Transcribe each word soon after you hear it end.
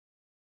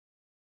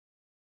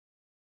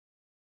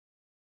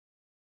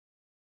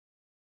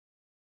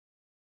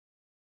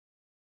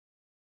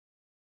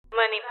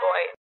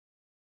MoneyBoys.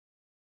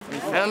 You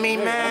feel me,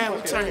 man?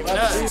 We turn it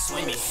up.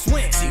 Swimmy,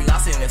 swim. She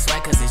lost in the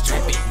sweat cause it's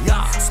dripping.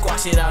 Yeah.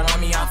 Squash it out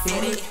on me, I'm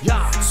fitted.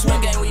 Yeah. Swim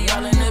gang, we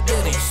all in the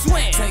building.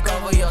 Swim. Take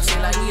over your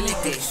shit like we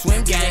licked it.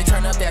 Swim gang,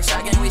 turn up that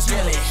shot gang, we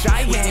drill it.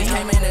 We just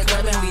came in the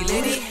club and we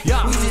lit it.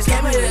 Yeah. We just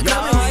came in the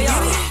club and we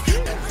lit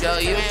it. Yo,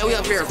 you man, we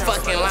up here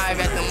fucking live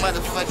at the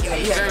motherfucking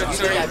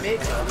observatory. We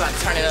about to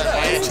turn it up,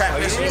 man.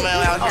 TrapSeason email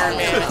out here,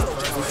 man.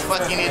 We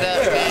fucking it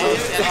up, man.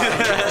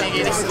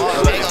 Nigga, this is all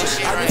Diego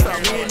shit right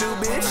here.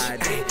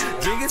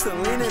 Drinking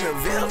some lean in the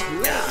Ville.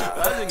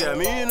 I just got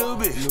me a new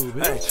bitch.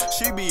 Hey,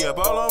 she be up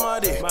all on my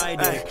dick.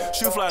 Hey,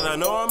 shoe flies, I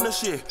know I'm the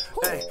shit.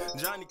 Hey,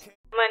 Johnny K.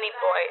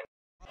 MoneyBoys.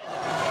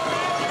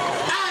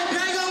 Alright,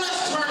 Diego,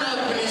 let's turn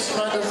up in this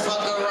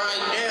motherfucker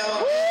right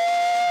now.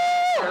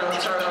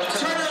 Turn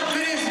up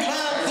in this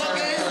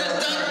motherfucker. It's the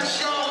third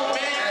show,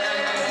 man.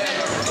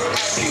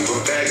 People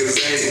back as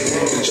they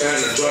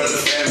trying to join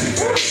the family.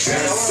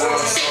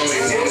 Sauce on me,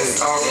 and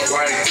it's all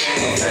white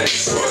candy.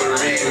 Puerto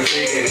Rican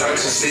vegan, I'm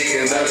just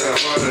sneaking out the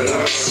 $100.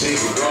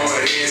 People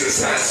going in the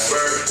side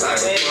spur like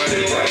a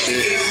funny like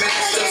this.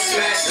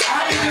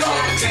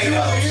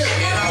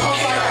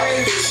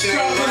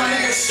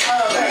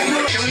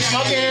 Can we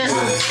smoke here?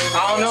 I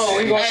don't know.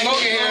 We gonna smoke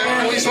here?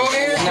 Can we smoke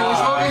here? Can we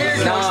smoke here?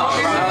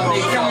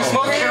 Can we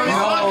smoke here?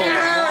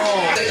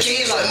 The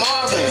keys like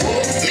Marvin.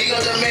 Migo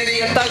the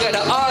Midi and Thugger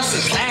the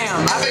Austin.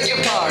 Damn, I beg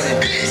your pardon.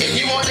 If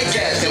you want the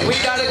gas, then we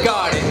got a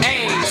garden.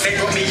 Hey, they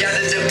put me out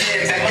of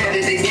Japan, back at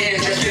it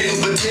again. Just get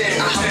over 10.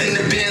 I hopped in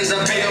the Benz,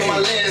 I paid on my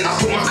lens. I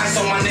put my ice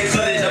on my neck,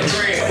 flooded up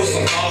green. Put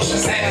some caution.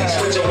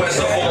 Switch your ass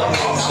up on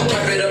caution.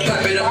 Pipe it up,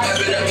 pipe it up,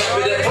 pipe it up,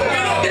 pipe it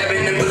up.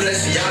 Dabbing in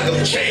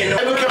Balenciaga chain.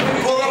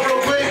 Pull up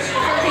real quick. I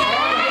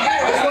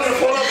just want to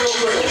pull up real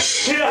quick.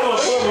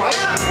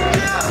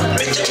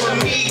 Bitch, I'm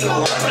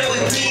amigo. I play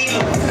with Diddy.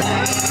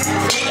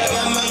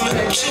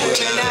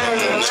 Shooting out on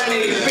the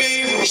money, baby.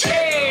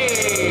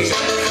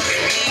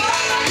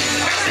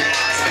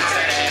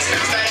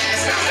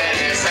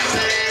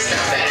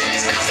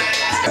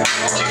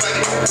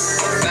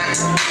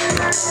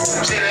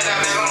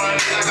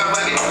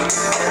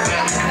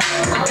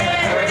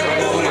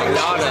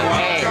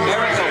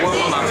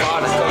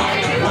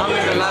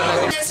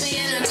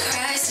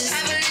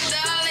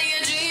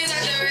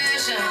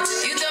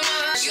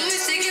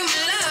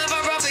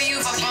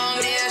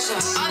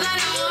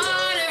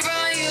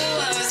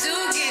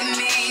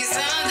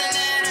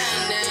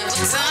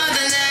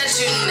 Something that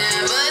you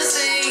never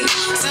see,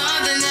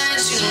 something that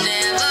you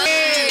never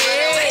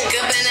wake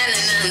up and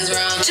nothing's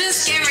wrong.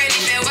 Just get ready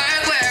for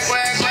work, work,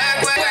 work,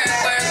 work, work,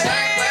 work, work,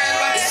 work, work,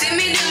 work. You see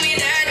me do me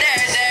that.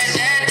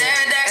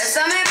 There's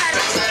something about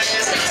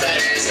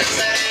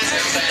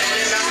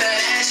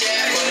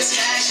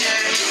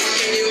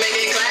can you make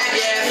it clap,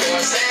 yeah, for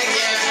a sec,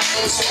 yeah.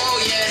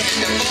 Oh, yeah,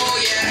 hit the ball,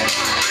 yeah.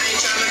 I ain't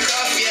tryna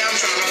cuff, yeah, I'm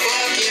tryna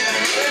fuck, yeah.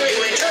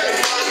 You ain't tryna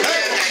fuck,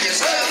 yeah, pack your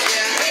stuff,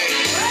 yeah.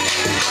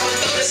 I would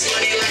throw this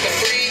money like a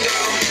free throw.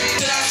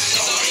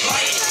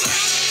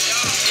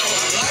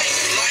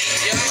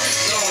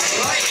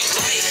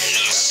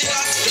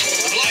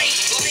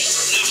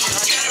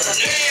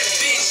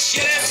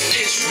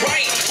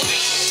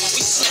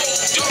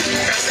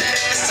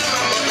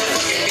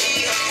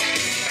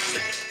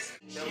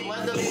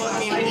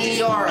 Motherfucking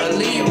ER,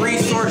 Elite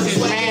Resources,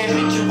 man.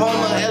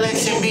 Home of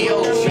LXMB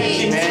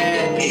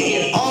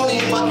man. Only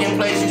fucking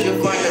place you can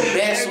find the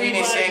best weed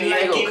in San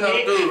Diego.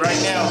 Come through right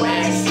now,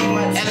 man.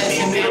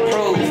 LXMB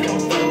approved. Come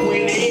fuck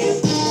with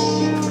it.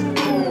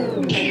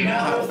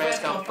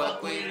 Come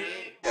fuck with it.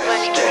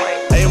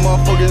 Hey,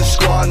 motherfucker, the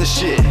squad and the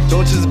shit.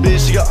 Don't just a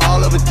bitch, she got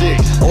all of her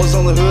dicks. I was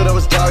on the hood, I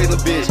was dogging the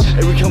bitch.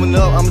 Hey, we coming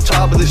up, I'm on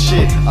top of the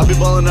shit. I be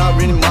ballin' out,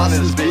 reading mods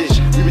in this bitch.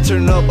 We be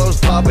turning up, I was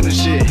popping the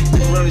shit. We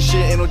be running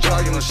shit, ain't no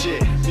jogging no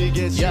shit. Me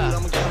against you,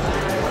 I'm a guy.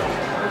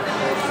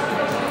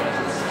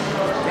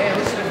 Damn,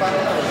 we should've bought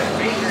another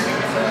beat.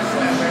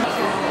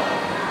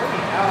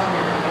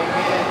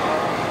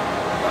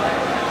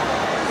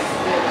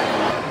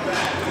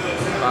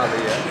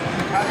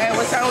 Hey,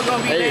 what time we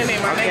gonna be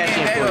landing? My name is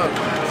Diego.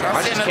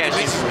 I'm setting up the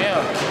bitch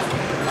smell.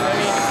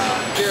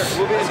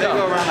 We'll be in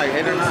Diego around like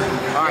 8 or 9.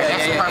 Alright,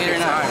 that's the perfect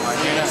time.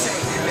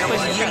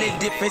 In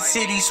different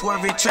cities,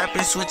 swerving,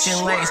 trapping, switching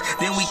lanes.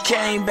 Then we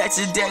came back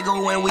to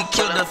Diego when we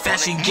killed the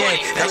fashion gang.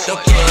 Got the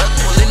plug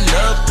pulling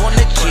up on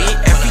the kid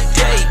every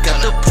day.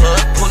 Got the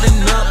plug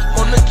pulling up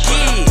on the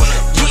kid.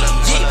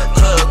 Yeah,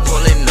 plug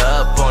pulling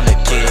up on the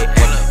kid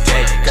every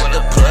day. Got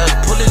the plug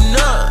pulling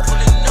up.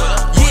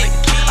 Yeah,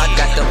 I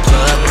got the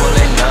plug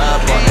pulling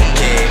up on the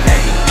kid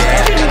every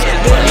day. Got the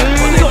plug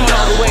pulling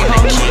up on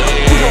the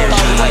kid.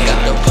 I got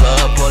the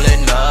plug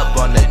pulling up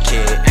on the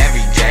kid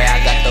every day.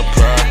 I got the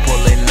plug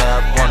pulling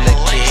up on the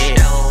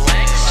kid.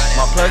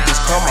 My plug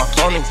just called my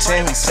phone and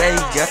tell me, say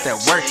he got that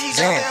work.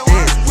 Xan,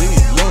 this, we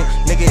lean.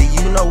 Nigga,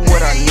 you know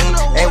what I need.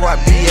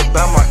 AYB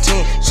about my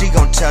team. She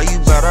gon' tell you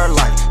about her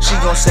life. She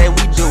gon' say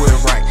we do it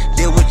right.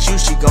 Deal with you,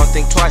 she gon'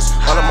 think twice.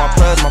 All of my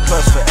plugs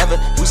forever.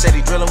 We said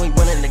he drillin', we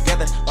winning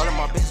together. All of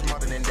my bitches, my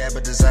and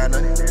dabba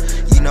designer.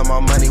 You know my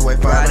money way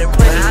finer.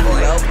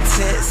 Low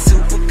tent,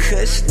 super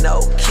cush,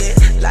 no kid.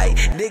 Like,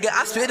 nigga,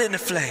 I spit in the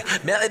flame.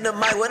 Melting the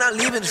mic when I'm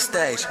leaving the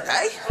stage.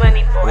 Hey?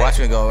 Watch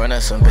me go run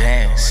up some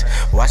bands.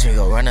 Watch me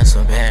go run up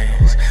some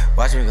bands.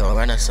 Watch me go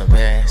run up some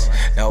bands.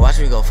 Now watch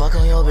me go fuck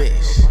on your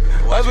bitch.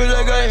 I feel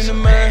like I ain't the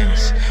man.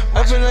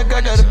 I feel like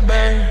I got a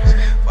bang.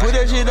 Put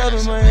that shit out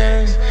of my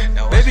hands.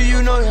 Baby,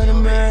 you know you're the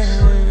man.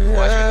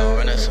 Watch me go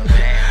run up some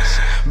bands.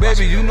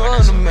 Baby, you know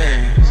I'm the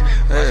man.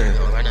 Hey,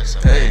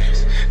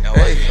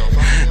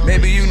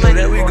 baby, you know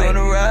that we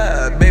gonna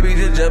ride. Baby,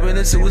 just jumping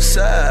into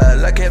suicide.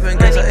 Like Kevin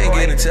Gates, I ain't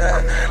getting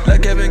tired.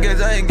 Like Kevin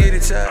Gates, I ain't getting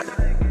tired.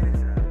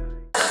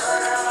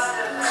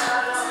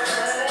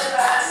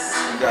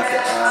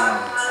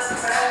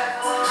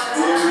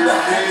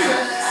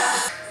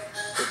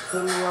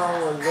 Put me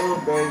on a little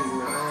baby,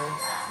 man.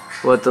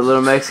 What, the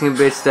little Mexican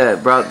bitch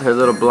that brought her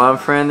little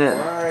blonde friend in?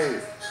 Right.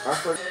 I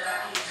forgot.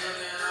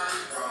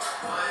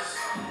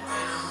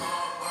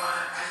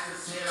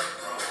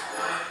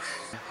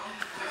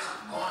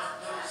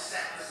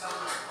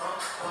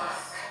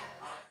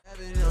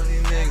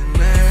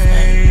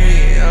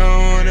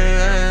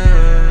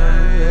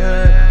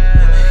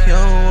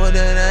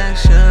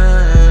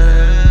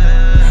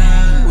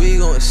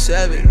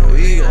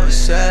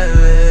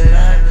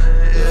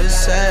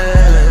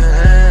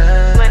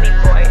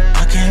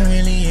 I can't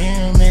really hear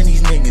him and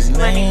these niggas'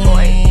 name.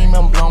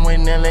 I'm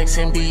blowing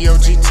LXMB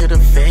to the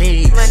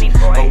face.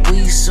 But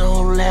we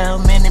so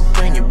loud, man, it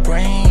bring your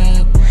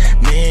brain.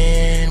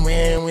 Man,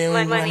 when we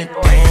running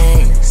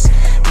things.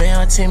 Man,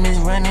 our team is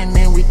running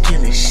and we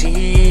killing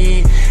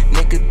shit.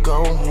 Nigga,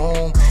 go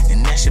home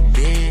and that's your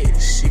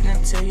bitch. She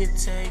gon' tell you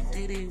take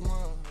Diddy one.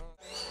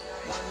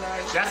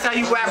 That's how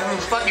you grab from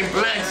fucking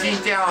blood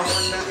cheek down.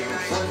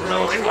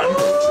 No, they want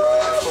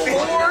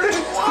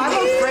I'm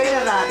afraid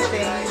of that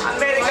thing. I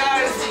made it,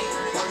 guys.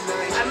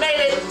 I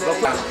made it.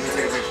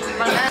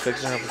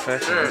 Fixing her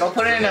professional. Go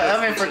put it in the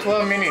oven for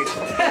 12 minutes.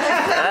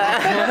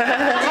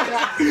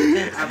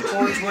 At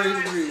 420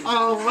 degrees.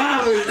 Oh,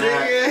 wow,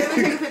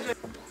 nigga.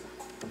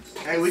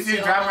 Hey, we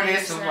should drop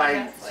this some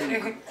like.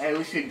 Hey,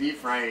 we should deep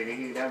fry it,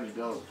 nigga. That'd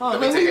be dope. Oh,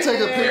 let me take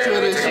a picture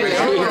of this shit.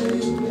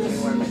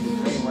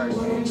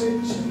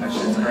 That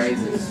shit's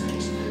crazy.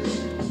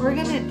 We're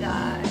gonna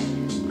die.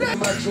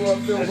 My drawer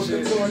filled with the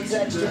torn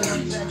texture.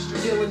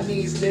 Killing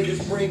these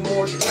niggas bring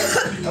more stress.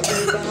 I've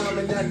been behind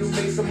and I do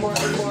make some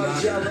Martin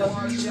Margiela.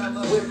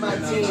 With my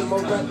team,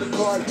 I'm at the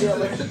car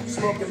dealer.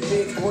 Smoking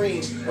big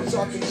green, I'm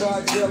talking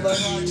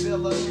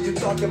Godzilla. You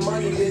talking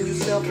money, then you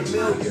sound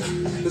familiar.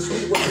 The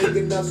street was big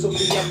enough, so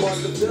me, I bought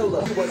the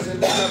villa. Wasn't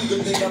enough,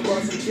 good thing I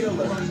bought some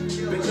killer.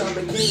 Bitch, I'm a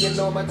king and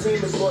all my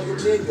team is loyal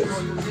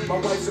niggas. My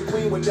wife's a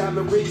queen with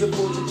diamond rings and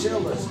full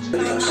chinchillas.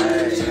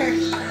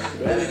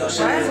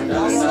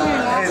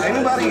 Is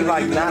anybody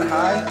like not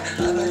high?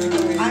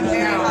 I'm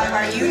down.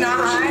 Are you not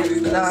high?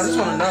 Nah, I just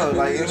want to know.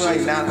 Like,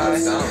 anybody not high?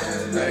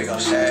 There you go,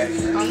 Shaq.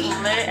 I'm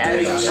lit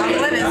as fuck.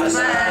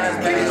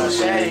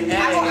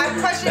 I'm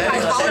pushing my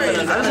tolerance.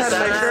 I just had to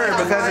make sure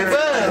because if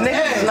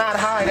niggas not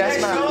high, that's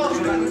not.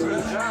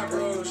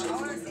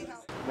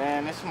 Man,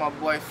 this is my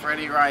boy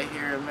Freddie right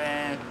here,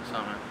 man.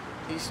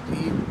 He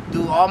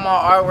do all my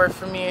artwork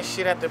for me and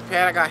shit at the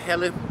pad. I got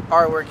hella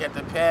artwork at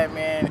the pad,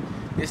 man.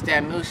 It's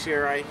that new shit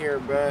right here,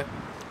 bruh.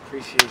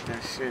 Appreciate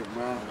that shit,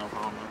 bro. No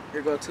problem.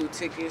 Here go 2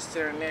 tickets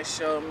to our next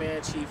show,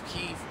 man. Chief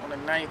Keef on the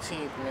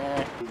 19th,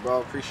 man.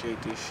 Bro, appreciate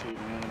this shit,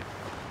 man.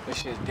 This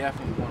shit's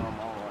definitely one of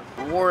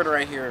my reward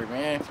right here,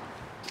 man.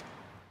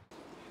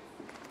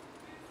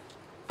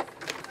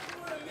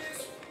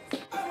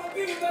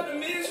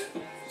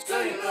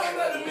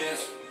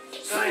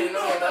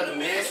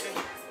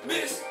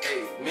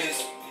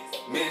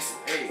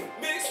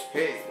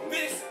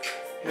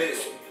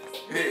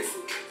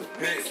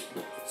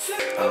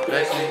 I'm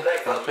flexing,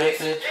 I'm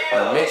flexing,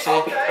 I'm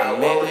mixing, I'm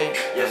moving,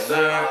 yes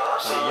sir,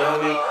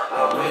 I'm yummy,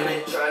 I'm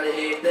winning. Trying to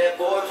hit that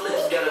board,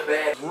 let's get a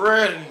bag.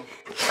 Ready.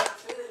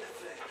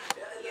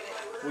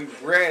 We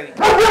ready.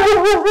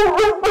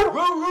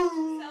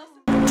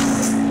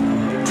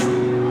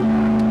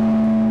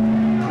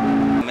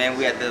 Man,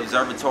 we at the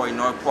Observatory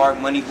North Park.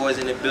 MoneyBoys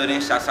in the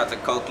building. Shouts out to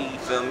Coki, you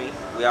feel me?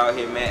 We out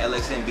here, man.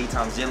 LXMB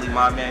times Jilly,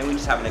 my man. We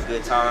just having a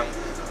good time.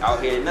 Out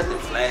here, nothing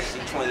flashy,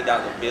 $20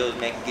 bills,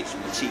 man, can get you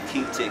a cheap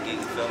Keef ticket,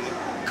 you feel me?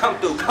 Come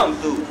through, come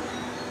through.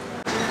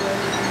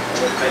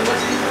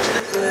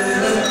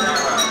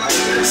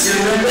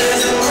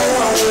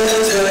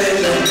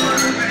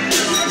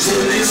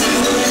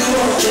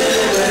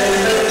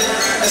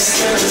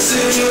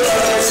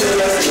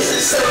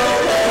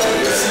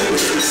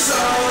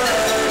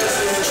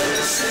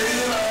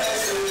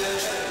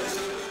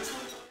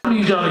 I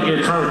need y'all to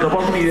get turned up. I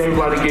need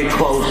everybody to get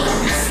close.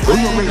 We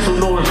gonna make some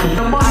noise for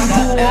the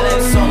MoneyBoys.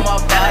 LX on my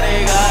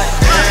body,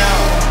 goddamn.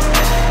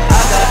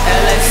 I got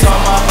LX on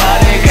my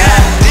body,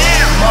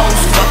 goddamn.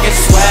 Most fucking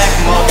swag,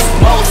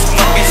 most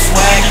fucking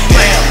swag,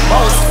 damn.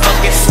 Most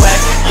fucking swag,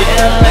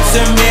 yeah.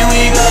 LXMB,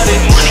 we got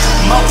it.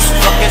 Most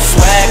fucking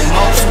swag,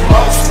 most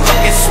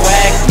fucking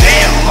swag,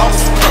 damn.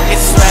 Most fucking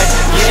swag,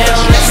 yeah.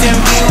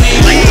 LXMB,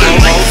 we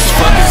got it.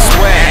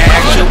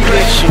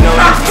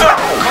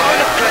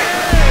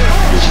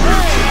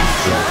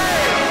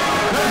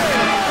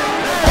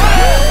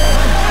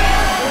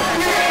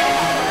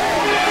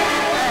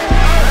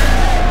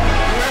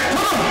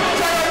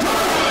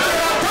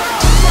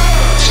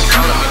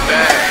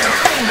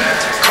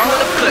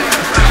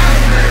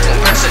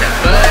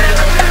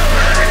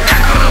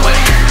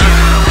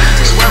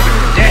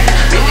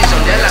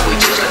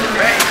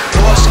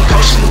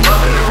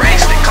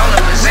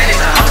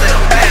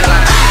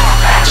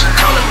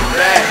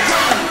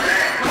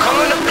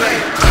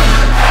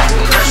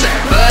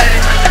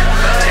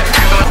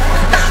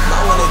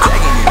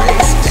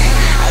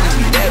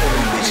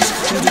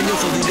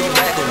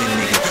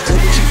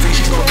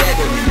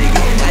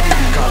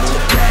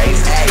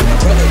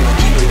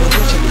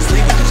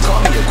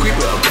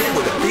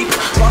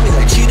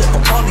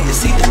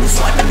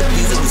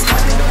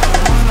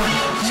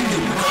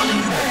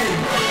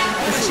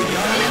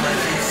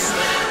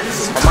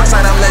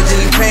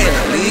 allegedly paying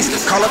the least.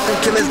 Call up them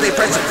killers, they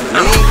pressing for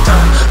me.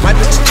 My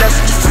bitch is just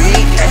what you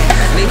feed,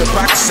 leave the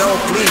pockets on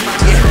fleek,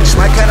 just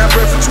like how I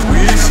breath for 2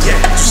 weeks,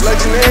 just like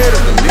the head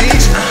of the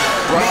leash.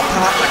 Raw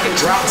pop like a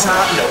drop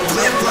top, no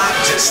flip flop,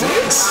 just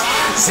sneaks.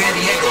 Xan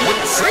Diego with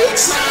the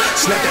freaks,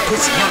 snap that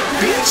pussy on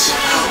the beach.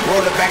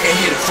 Roll it back and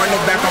hit it front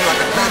and back, I'm like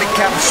a 30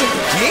 cap, I'm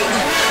super geek.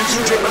 She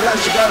drippin' like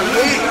she gotta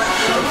leave.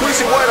 The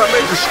pussy wet, I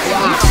make her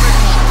squeak.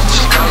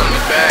 She calling me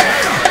back,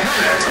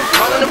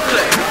 calling the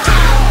play.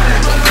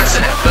 I'm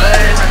pressing that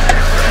button,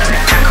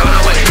 call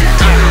her way.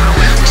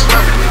 We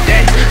swerving with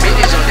that,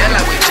 bitches on that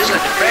like we just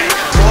let the back.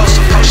 Pour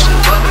some potion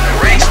above in the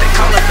race, they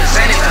call up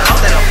Xannies, I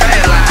hope that I'm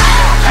bad like.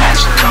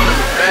 She calling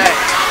me back,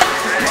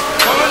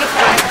 calling the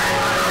play.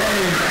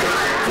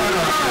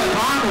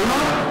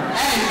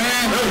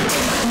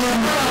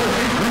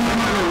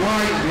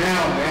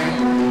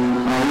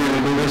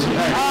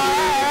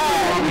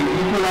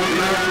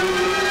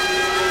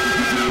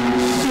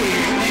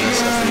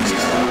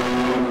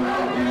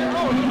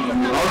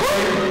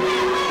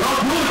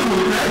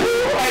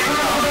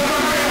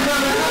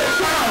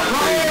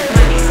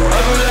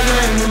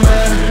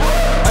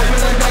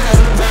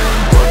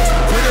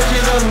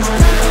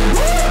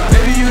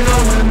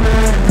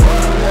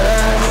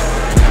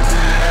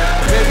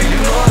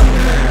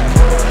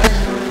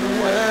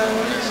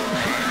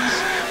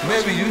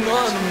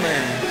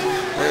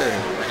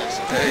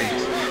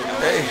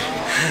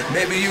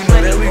 Baby, you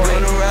know that we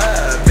gonna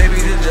ride. Baby,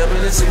 just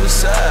jumping in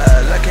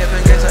suicide. Like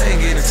Kevin Gates, I ain't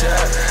getting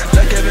tired.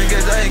 Like Kevin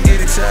Gates, I ain't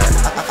getting tired.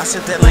 I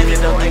said that lady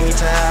don't think me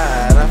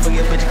tired. I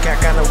forget bitch,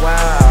 cat kinda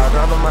wild.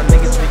 All of my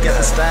niggas, we got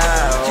the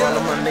style. All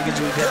of my niggas,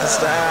 we got the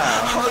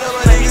style. All of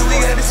my niggas, we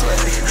got the sweat.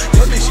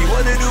 Your bitch, she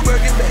wanna do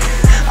Birkin back.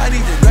 I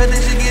need to run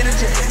this shit, get a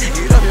check.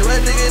 You know me,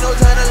 one nigga, no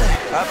time to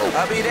lay.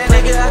 I be that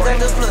nigga, I got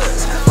the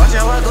plus. Watch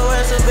how I go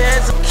and some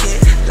bands, some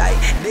kid. Like,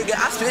 nigga,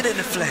 I spit in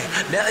the flame.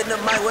 Now in the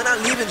mic when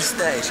I'm leaving the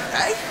stage.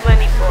 Hey?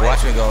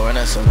 Watch me go run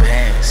up some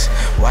bands.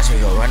 Watch me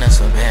go run up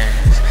some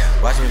bands.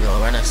 Watch me go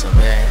run up some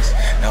bands.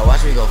 Now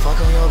watch me go fuck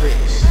on your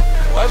bitch.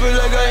 I feel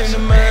like I ain't the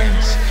man.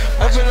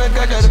 I feel like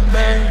I got a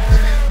band.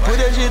 Put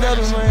that shit up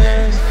in my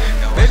hands.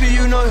 Baby,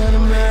 you know you're the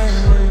man.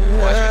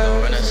 Watch me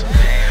go run up some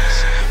bands.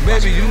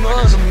 Baby, you know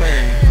I'm the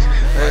man.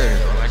 Hey.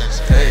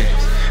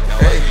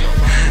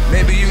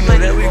 Maybe you know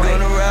that we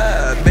gonna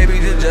ride. Baby,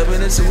 just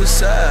jumping in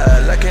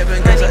suicide. Like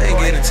Kevin Gates, I ain't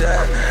getting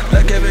tired.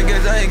 Like Kevin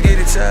Gates, I ain't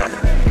getting tired.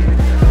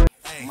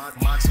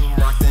 My team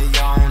rock their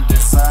own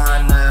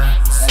designer.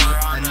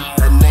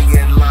 A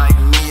nigga like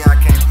me, I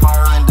can't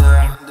find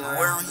her.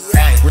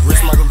 Hey,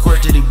 Rich Michael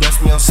Court did he bless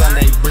me on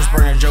Sunday. Brisk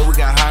Burner Joe, we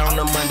got high on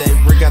a Monday.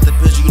 Rick got the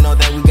picture, you know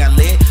that we got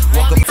lit.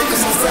 Walk up, niggas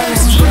so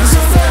fast, niggas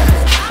so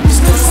fast. These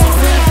niggas so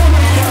fast.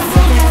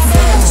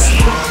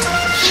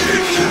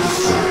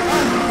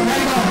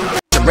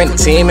 Bring the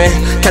team in,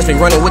 catch me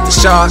running with the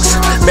sharks.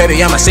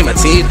 Baby, I'ma see my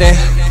teeth in.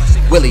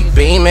 Willie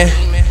beaming,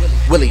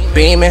 Willie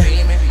beaming.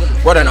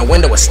 Water in the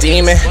window is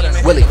steaming.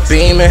 Willie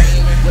beaming,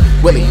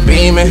 Willie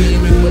beaming,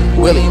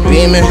 Willie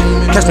beaming.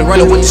 Catch me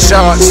running with the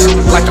sharks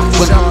like I'm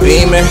Willie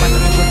beaming.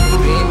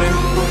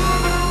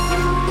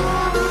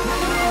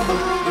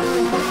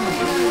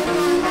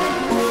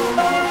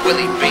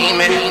 Willie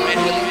beaming,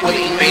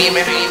 Willie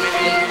beaming.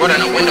 Water in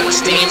the window is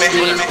steaming.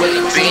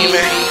 Willie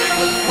beaming,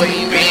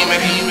 Willie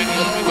beaming,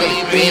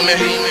 Willie beaming.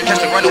 Catch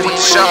me running with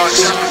the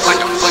sharks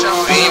like I'm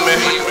Willie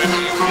beaming.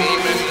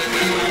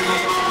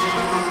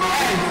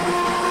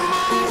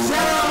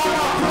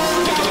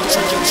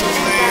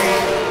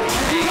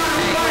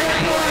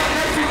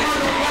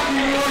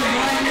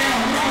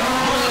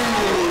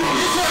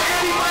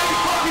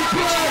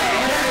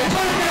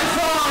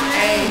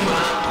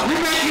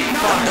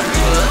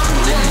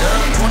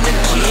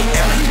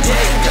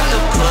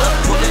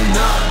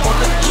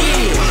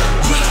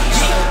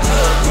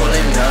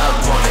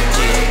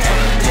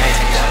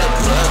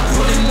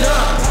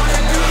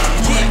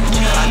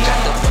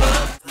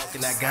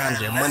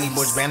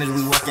 MoneyBoys bandage,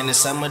 we working the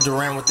summer.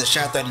 Durant with the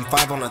shot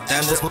 35 on the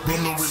thunder.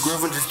 Opinion, we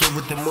grooving, just get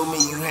with the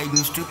movement. You hate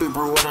me stupid,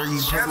 bro. What are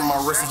you taking? My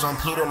wrist is on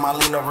Pluto. My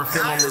lean over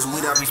feeling this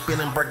weed. I be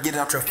spinning, bro. Get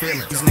out your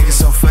feelings. These niggas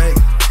so fake.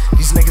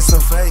 These niggas so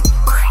fake.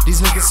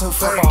 These niggas so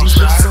fake. These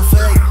bitches so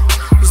fake.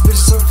 These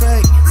bitches so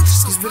fake.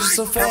 These bitches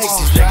so fake.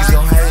 These niggas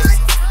gon' hate.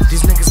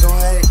 These niggas gon'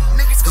 hate.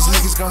 These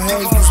niggas gon'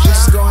 hate. These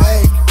bitches gon'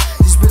 hate.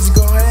 These bitches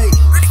gon' hate.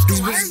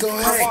 These bitches gon'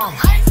 hate.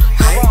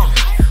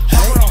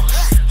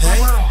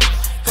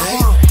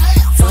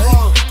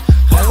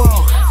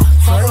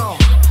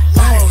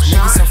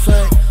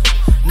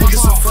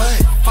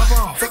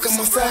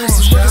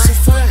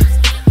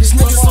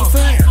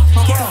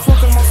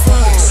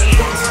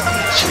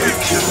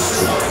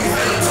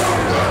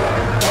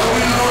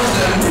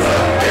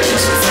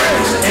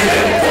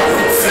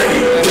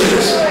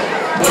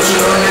 What's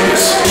your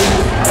niggas?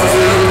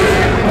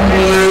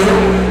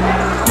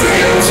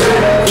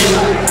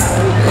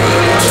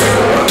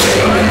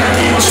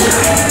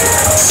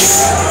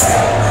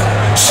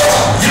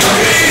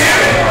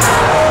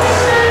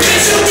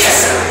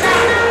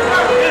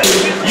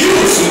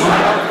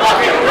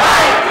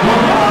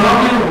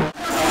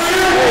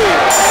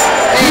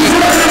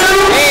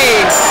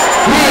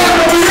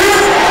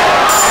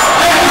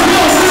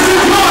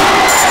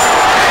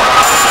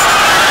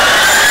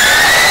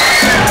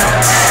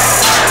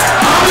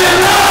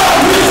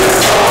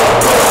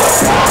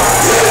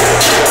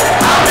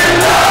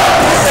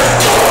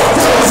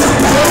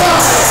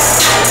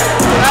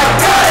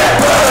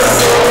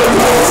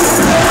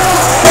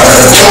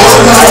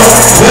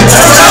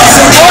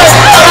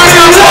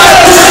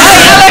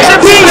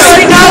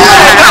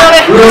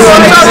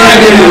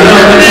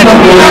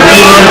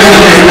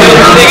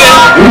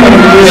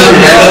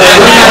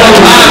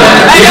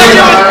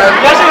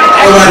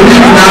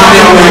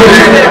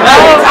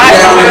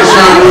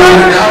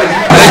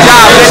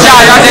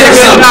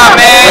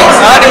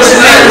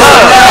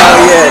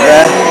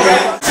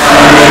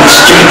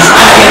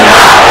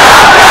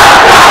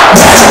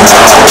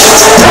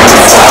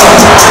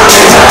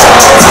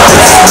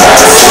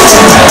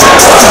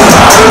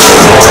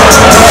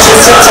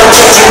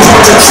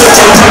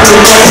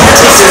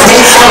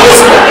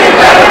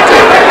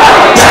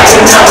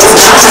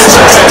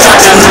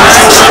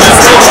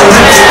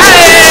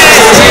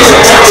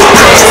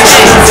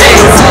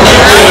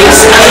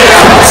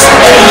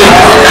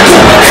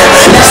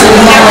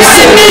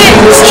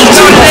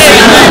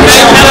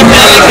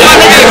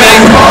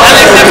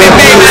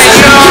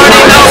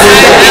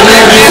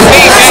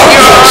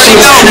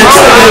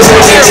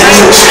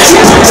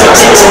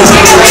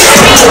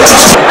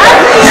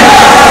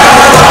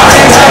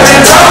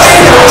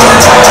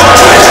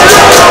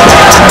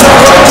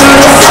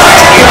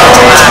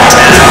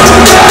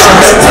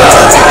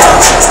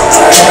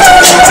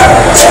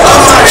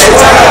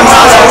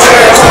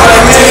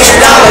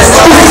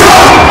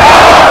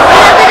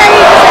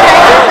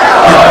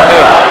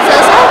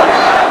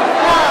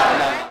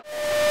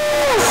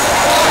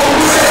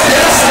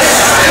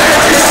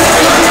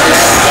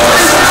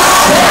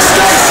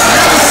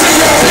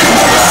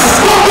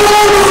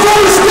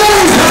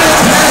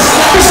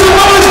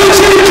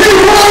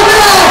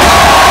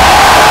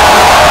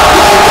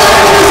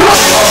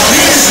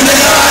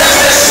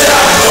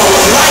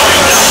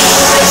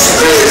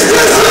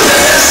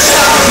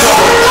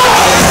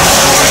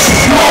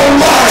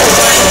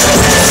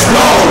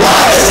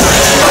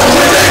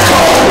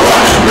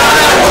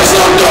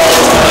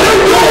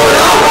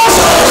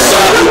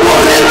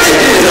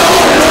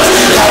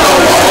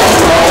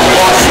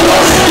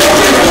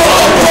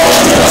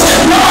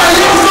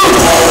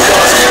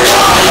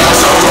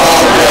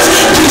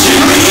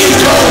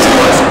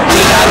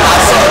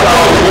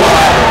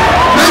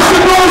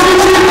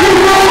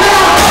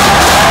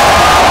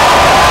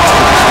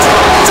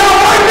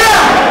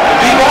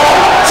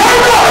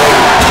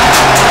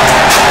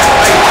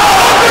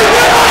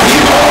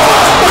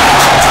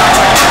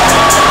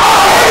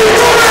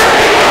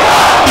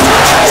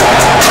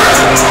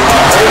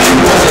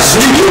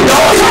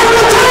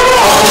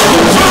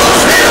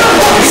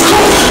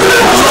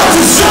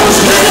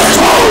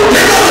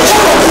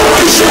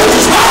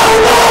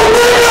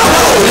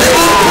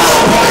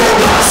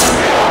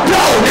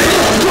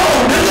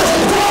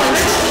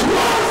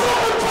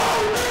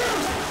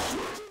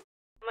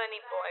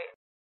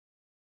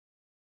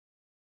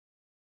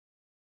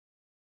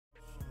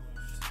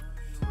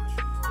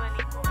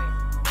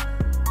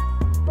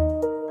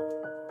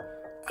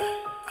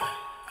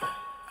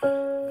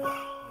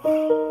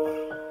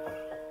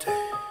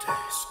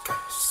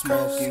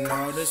 Smoking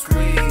all this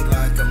weed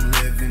like I'm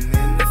living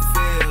in the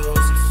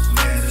fields.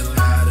 Met a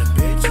lot of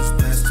bitches,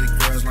 that's the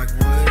girls like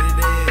what it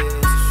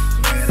is.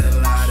 Met a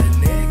lot of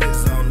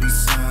niggas, only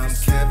some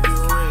kept it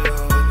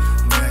real.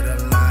 Met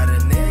a lot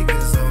of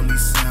niggas, only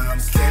some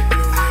kept it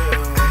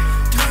real.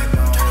 Met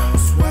my own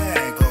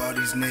swag, all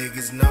these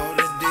niggas know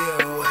the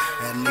deal.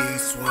 At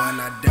least when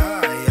I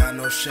die, I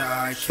know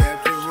Shy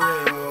kept it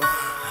real.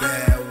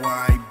 Bad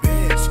white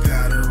bitch,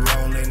 got her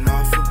rolling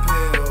off a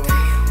pill.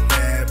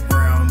 Bad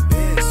brown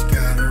bitch,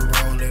 got her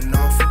rolling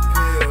off a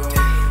pill.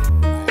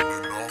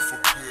 Rolling off a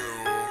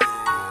pill, rolling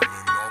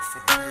off a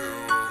pill,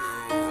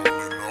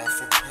 rolling off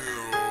a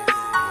pill, rolling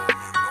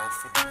off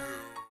a pill.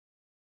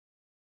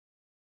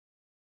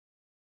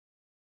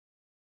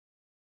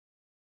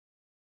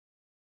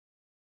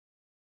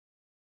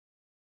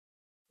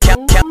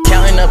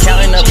 Counting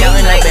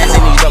up bands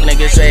in these broke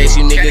niggas' face.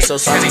 You niggas so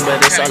salty,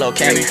 but it's all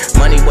okay.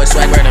 MoneyBoys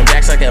swag running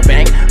racks like a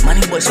bank.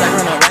 MoneyBoys swag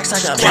running racks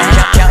like a bank.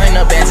 Counting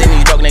up bands in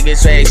these broke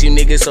niggas' face. You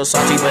niggas so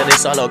salty, but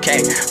it's all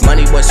okay.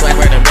 MoneyBoys swag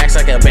running racks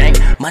like a bank.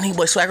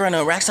 MoneyBoys swag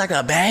running racks like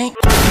a bank.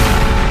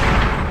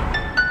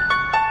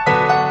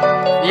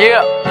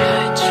 Yeah.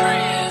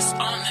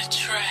 On the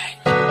track.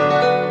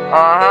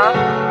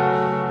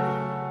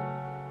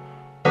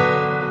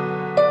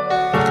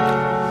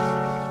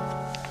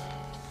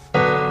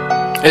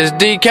 It's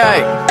DK.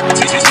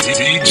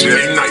 DJ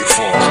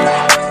Nightfall.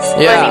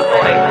 Yeah.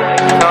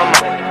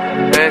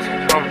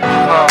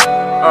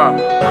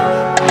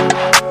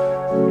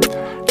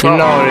 You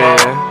know what it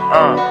is.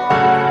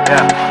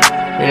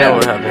 You know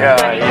what happened.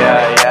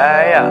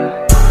 Yeah.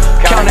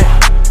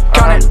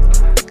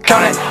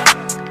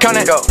 Count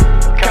it. Go.